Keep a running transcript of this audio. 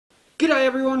G'day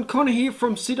everyone, Connor here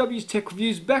from CW's Tech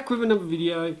Reviews, back with another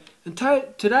video, and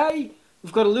today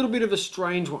we've got a little bit of a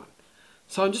strange one.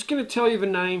 So I'm just going to tell you the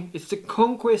name. It's the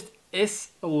Conquest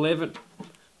S11.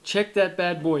 Check that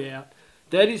bad boy out.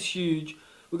 That is huge.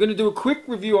 We're going to do a quick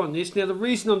review on this. Now the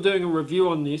reason I'm doing a review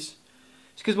on this is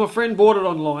because my friend bought it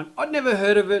online. I'd never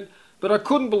heard of it, but I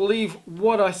couldn't believe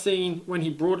what I seen when he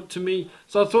brought it to me.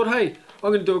 So I thought, hey, I'm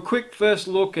going to do a quick first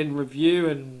look and review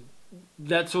and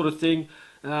that sort of thing.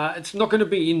 It's not going to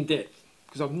be in depth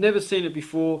because I've never seen it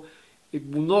before. It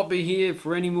will not be here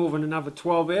for any more than another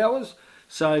 12 hours,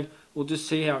 so we'll just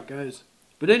see how it goes.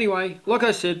 But anyway, like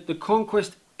I said, the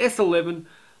Conquest S11,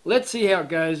 let's see how it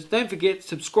goes. Don't forget,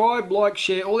 subscribe, like,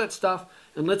 share, all that stuff,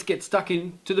 and let's get stuck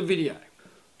into the video.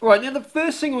 Alright, now the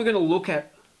first thing we're going to look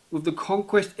at with the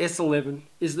Conquest S11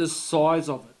 is the size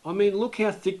of it. I mean, look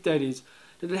how thick that is.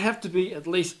 It'd have to be at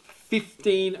least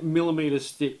 15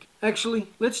 millimeters thick. Actually,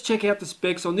 let's check out the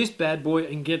specs on this bad boy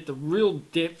and get the real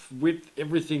depth, width,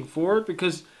 everything for it,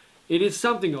 because it is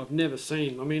something I've never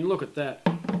seen. I mean, look at that.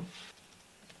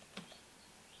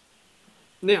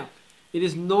 Now, it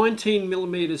is 19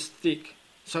 millimeters thick,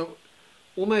 so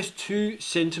almost 2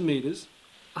 centimeters,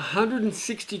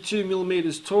 162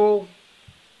 millimeters tall,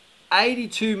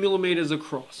 82 millimeters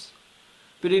across.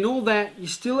 But in all that, you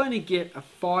still only get a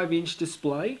 5-inch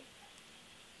display.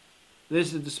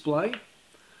 There's the display,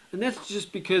 and that's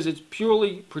just because it's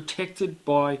purely protected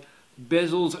by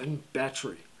bezels and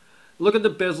battery. Look at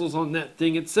the bezels on that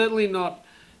thing. It's certainly not,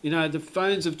 you know, the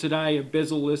phones of today are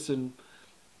bezel-less and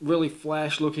really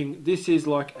flash looking. This is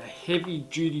like a heavy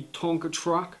duty Tonka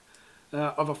truck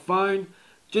of a phone,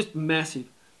 just massive.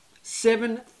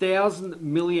 7,000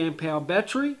 milliamp hour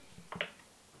battery,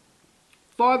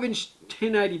 5-inch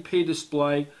 1080p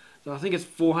display. So I think it's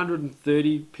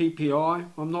 430 ppi.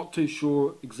 I'm not too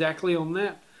sure exactly on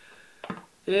that.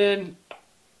 And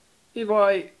if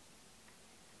I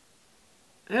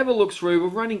have a look through, we're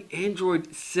running Android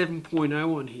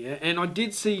 7.0 on here, and I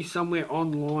did see somewhere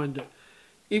online that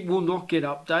it will not get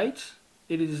updates.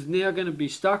 It is now going to be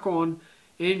stuck on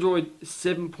Android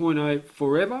 7.0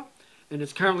 forever, and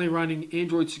it's currently running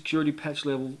Android security patch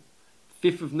level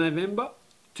 5th of November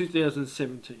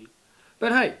 2017.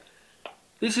 But hey,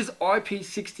 this is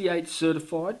IP68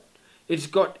 certified. It's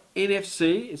got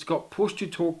NFC, it's got push to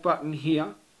talk button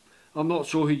here. I'm not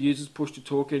sure who uses push to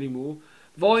talk anymore.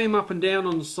 Volume up and down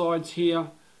on the sides here.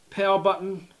 Power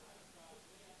button.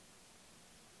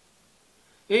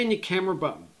 And your camera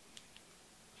button.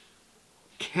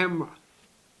 Camera.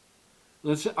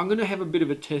 I'm going to have a bit of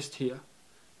a test here.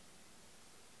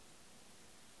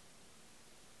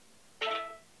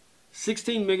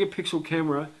 16 megapixel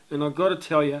camera, and I've got to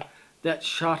tell you, that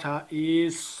shutter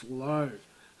is slow.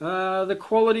 The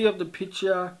quality of the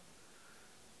picture,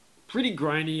 pretty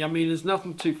grainy. I mean, there's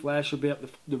nothing too flash about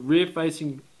the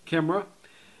rear-facing camera.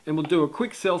 And we'll do a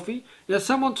quick selfie. Now,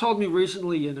 someone told me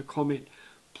recently in a comment,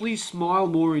 please smile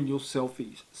more in your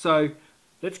selfies. So,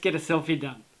 let's get a selfie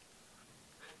done.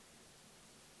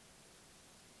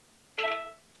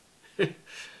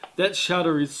 That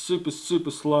shutter is super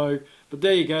slow. But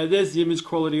there you go. There's the image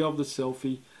quality of the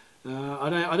selfie. I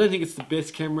don't think it's the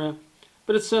best camera,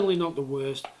 but it's certainly not the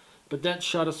worst. But that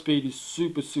shutter speed is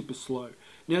super slow.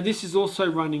 Now this is also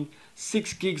running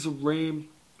 6 gigs of RAM,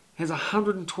 has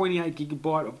 128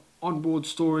 gigabyte of onboard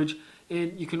storage,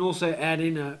 and you can also add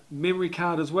in a memory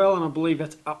card as well, and I believe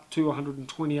that's up to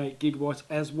 128 gigabytes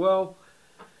as well.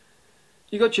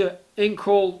 You got your end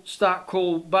call, start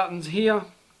call buttons here.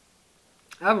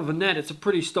 Other than that, it's a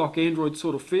pretty stock Android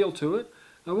sort of feel to it.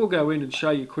 I will go in and show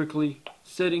you quickly.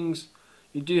 Settings,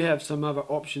 you do have some other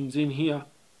options in here.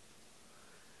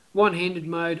 One-handed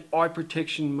mode, eye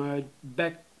protection mode,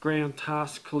 background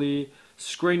task clear,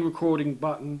 screen recording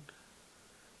button,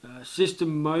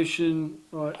 system motion.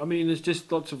 Right, I mean, there's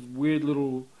just lots of weird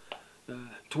little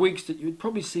tweaks that you would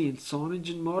probably see in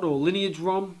Cyanogen mod or Lineage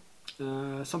ROM,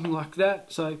 something like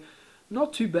that. So,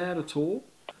 not too bad at all.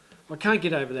 I can't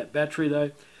get over that battery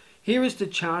though. Here is the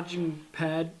charging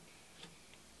pad.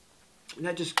 And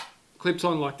that just clips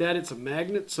on like that. It's a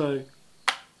magnet, so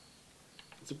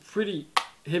it's a pretty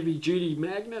heavy duty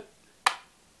magnet.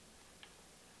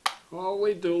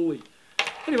 Holy dooly.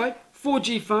 Anyway,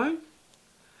 4G phone.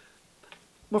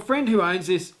 My friend who owns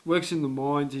this works in the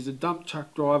mines. He's a dump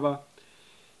truck driver.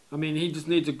 I mean, he just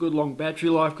needs a good long battery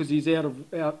life because he's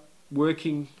out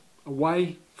working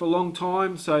away for a long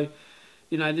time. So,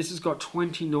 you know, this has got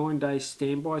 29 days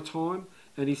standby time.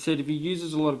 And he said if he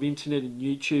uses a lot of internet and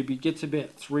YouTube, he gets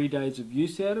about 3 days of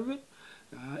use out of it.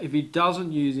 If he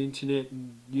doesn't use internet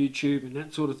and YouTube and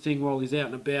that sort of thing while he's out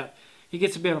and about, he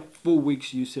gets about a full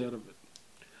week's use out of it.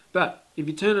 But if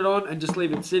you turn it on and just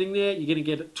leave it sitting there, you're going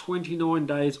to get 29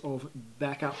 days of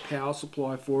backup power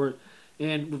supply for it.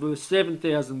 And with a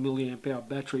 7,000 milliamp hour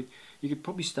battery, you could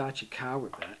probably start your car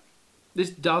with that. This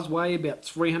does weigh about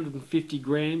 350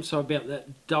 grams, so about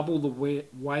that double the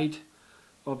weight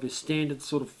of your standard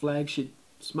sort of flagship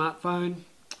smartphone.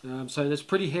 So that's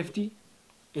pretty hefty.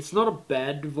 It's not a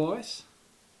bad device.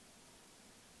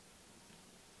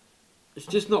 It's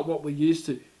just not what we're used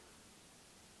to.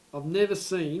 I've never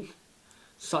seen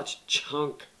such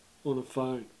chunk on a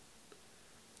phone.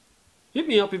 Hit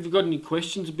me up if you've got any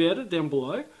questions about it down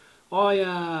below.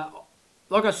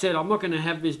 Like I said, I'm not going to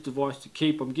have this device to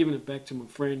keep. I'm giving it back to my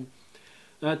friend.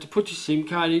 To put your SIM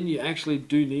card in, you actually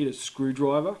do need a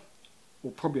screwdriver,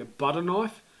 or probably a butter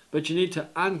knife, but you need to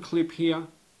unclip here,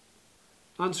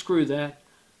 unscrew that,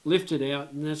 lift it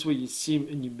out, and that's where your SIM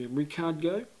and your memory card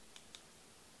go.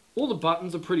 All the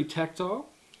buttons are pretty tactile.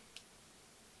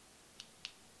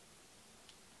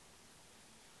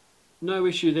 No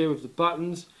issue there with the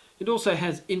buttons. It also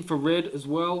has infrared as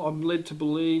well, I'm led to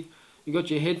believe. You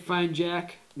got your headphone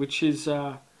jack, which is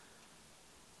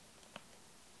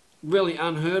really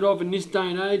unheard of in this day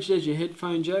and age. There's your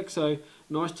headphone jack, so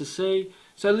nice to see.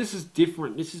 So this is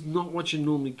different. This is not what you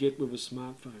normally get with a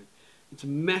smartphone. It's a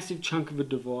massive chunk of a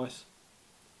device.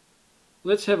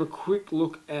 Let's have a quick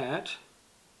look at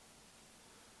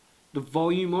the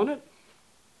volume on it.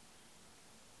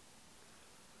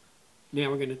 Now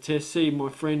we're going to test, see my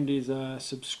friend is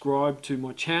subscribed to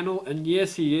my channel, and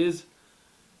yes he is.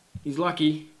 He's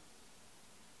lucky.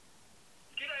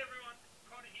 G'day everyone.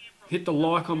 Hit the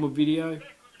like on my video.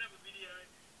 Today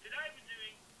we're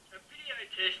doing a video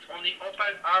test on the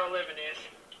Oppo R11s.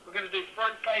 We're going to do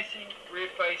front facing, rear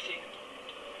facing,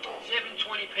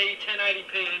 720p,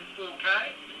 1080p and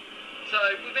 4K. So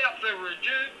without further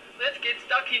ado, let's get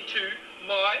stuck into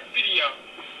my video.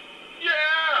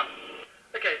 Yeah!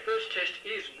 Okay, first test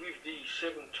is with the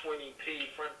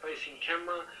 720p front facing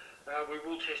camera. We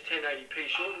will test 1080p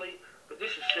shortly, but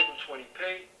this is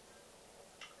 720p.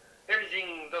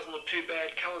 Everything doesn't look too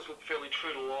bad, colours look fairly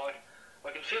true to life.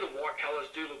 I can see the white colours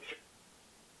do look...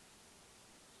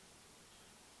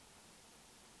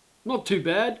 Not too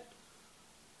bad.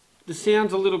 The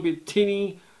sound's a little bit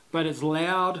tinny, but it's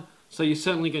loud, so you're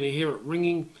certainly going to hear it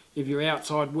ringing if you're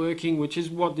outside working, which is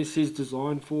what this is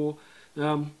designed for.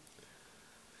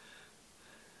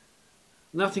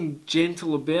 Nothing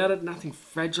gentle about it, nothing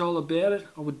fragile about it.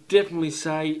 I would definitely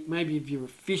say maybe if you're a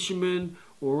fisherman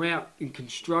or out in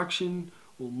construction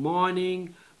or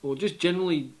mining or just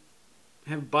generally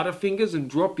have butterfingers and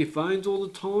drop your phones all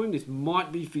the time, this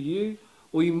might be for you.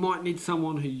 Or you might need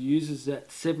someone who uses that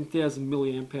 7,000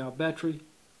 milliamp hour battery.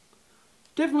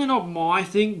 Definitely not my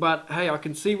thing, but hey, I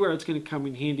can see where it's going to come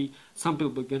in handy. Some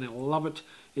people are going to love it.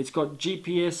 It's got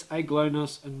GPS,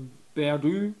 GLONASS and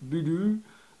EVDO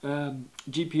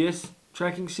GPS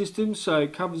tracking systems, so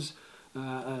it covers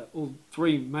all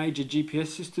three major GPS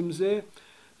systems there.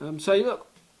 So look,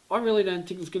 I really don't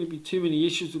think there's going to be too many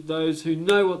issues with those who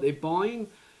know what they're buying.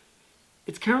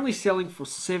 It's currently selling for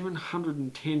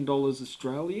 $710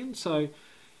 Australian, so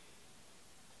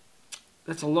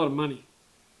that's a lot of money.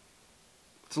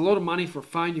 It's a lot of money for a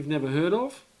phone you've never heard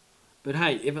of, but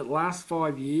hey, if it lasts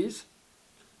 5 years,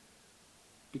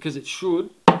 because it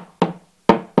should, I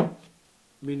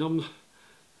mean,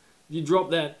 you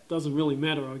drop that, doesn't really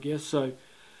matter, I guess. So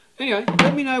anyway,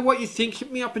 let me know what you think.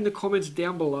 Hit me up in the comments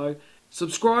down below.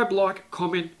 Subscribe, like,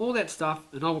 comment, all that stuff,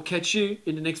 and I will catch you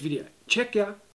in the next video. Check ya.